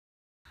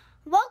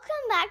Welcome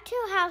back to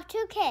How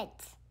To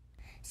Kids.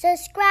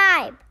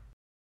 Subscribe.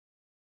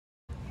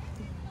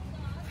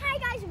 Hi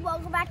guys,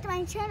 welcome back to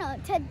my channel.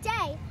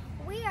 Today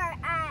we are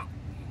at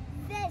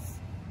this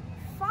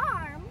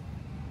farm.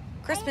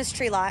 Christmas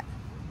tree lot.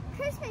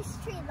 And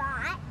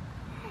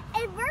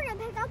we're going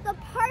to pick out the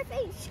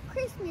perfect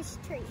Christmas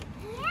tree.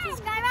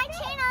 Subscribe my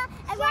channel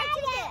and watch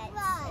it.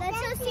 Let's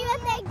go see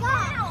what they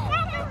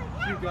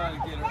got. You gotta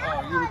get it.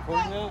 Oh, you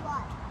recording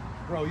that?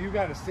 Bro, you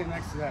gotta stay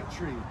next to that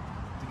tree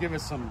to give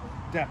us some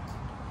depth.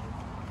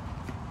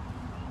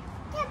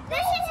 This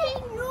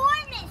is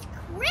enormous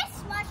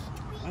Christmas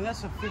tree. And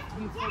that's a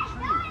 15-foot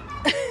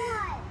tree.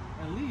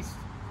 At least.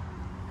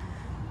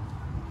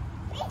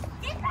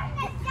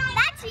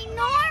 That's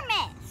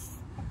enormous.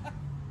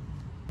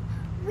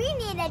 We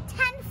need a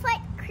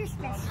 10-foot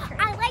Christmas tree.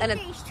 I like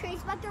these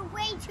trees, but they're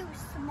way too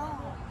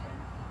small.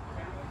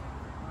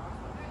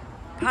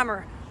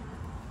 Hummer,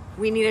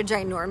 we need a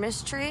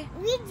ginormous tree.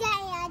 We need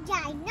a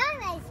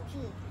ginormous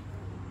tree.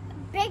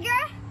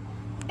 Bigger,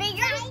 the better.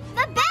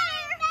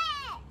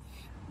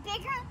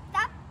 Bigger,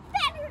 the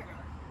better.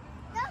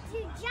 Not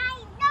too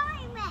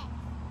ginormous.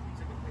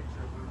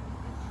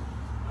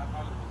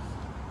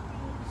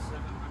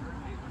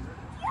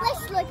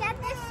 Let's look at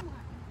this one.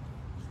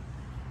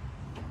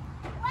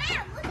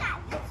 Wow, look at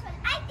this one.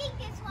 I think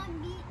this one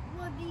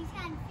would be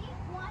 10 feet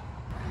one.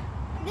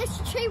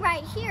 This tree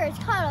right here is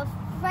called a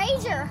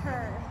Fraser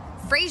fir.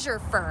 Fraser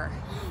fir.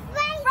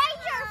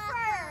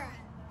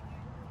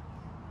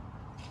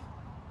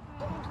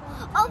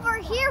 Over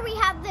here we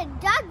have the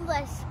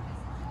Douglas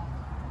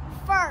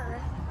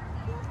fir.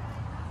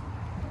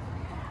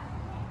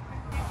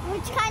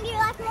 Which kind do you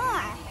like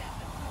more?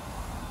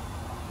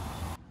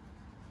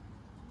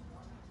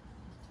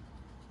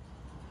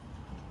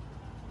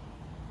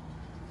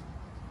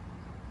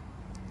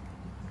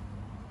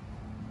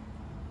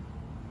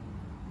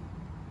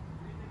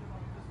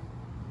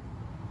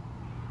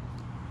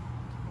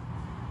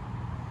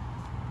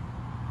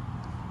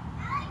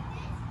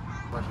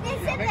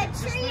 This is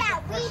the tree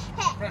that we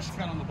picked. Fresh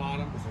cut on the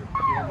bottom, if you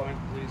don't mind,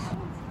 please.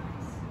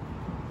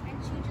 And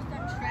she just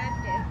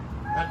unstrapped it.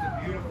 That's a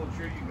beautiful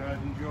tree, you guys.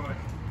 Enjoy.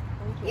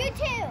 You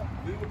too.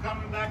 We were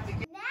coming back to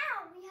get. Now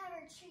we have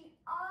our tree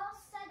all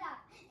set up,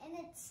 and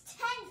it's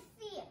 10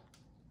 feet.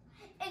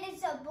 And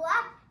it's a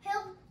Black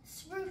Hill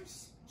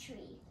spruce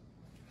tree.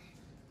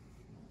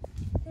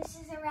 This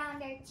is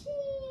around our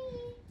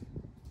tree.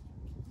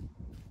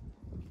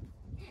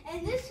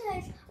 And this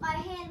was my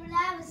hand when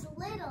I was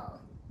little.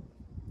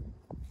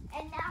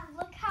 And now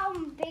look how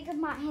big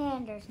my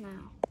hand is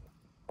now.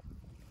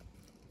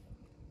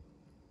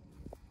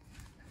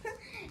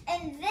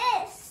 And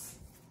this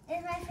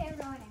is my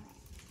favorite ornament.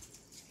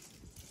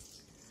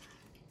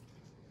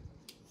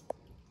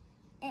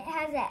 It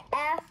has an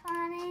F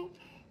on it.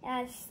 It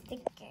has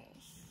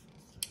stickers.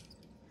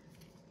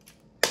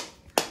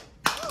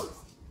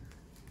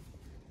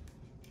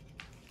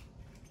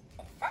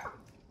 It fell.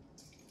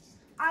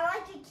 I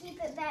like to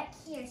keep it back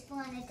here so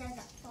when it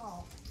doesn't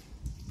fall.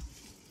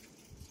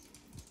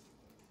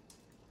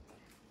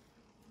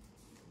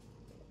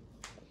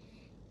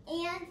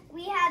 And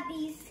we have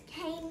these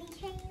candy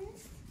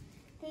canes.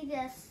 They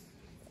just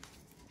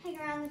hang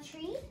around the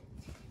tree.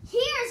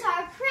 Here's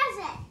our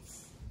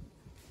presents.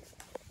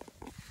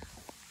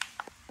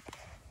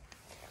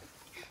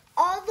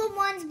 All the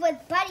ones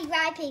with Buddy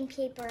wrapping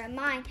paper are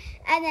mine.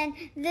 And then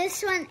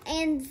this one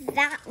and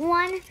that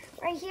one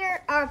right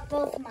here are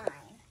both mine.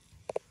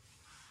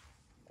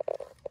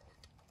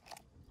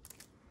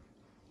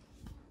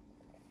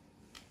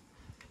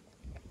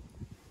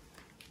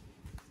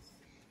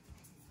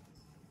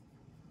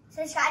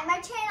 Subscribe to my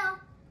channel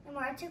and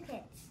more to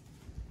kids.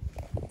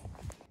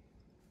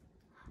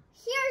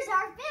 Here's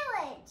our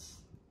village.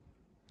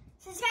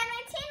 Subscribe to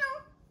my channel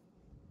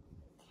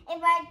and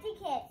more to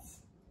kids.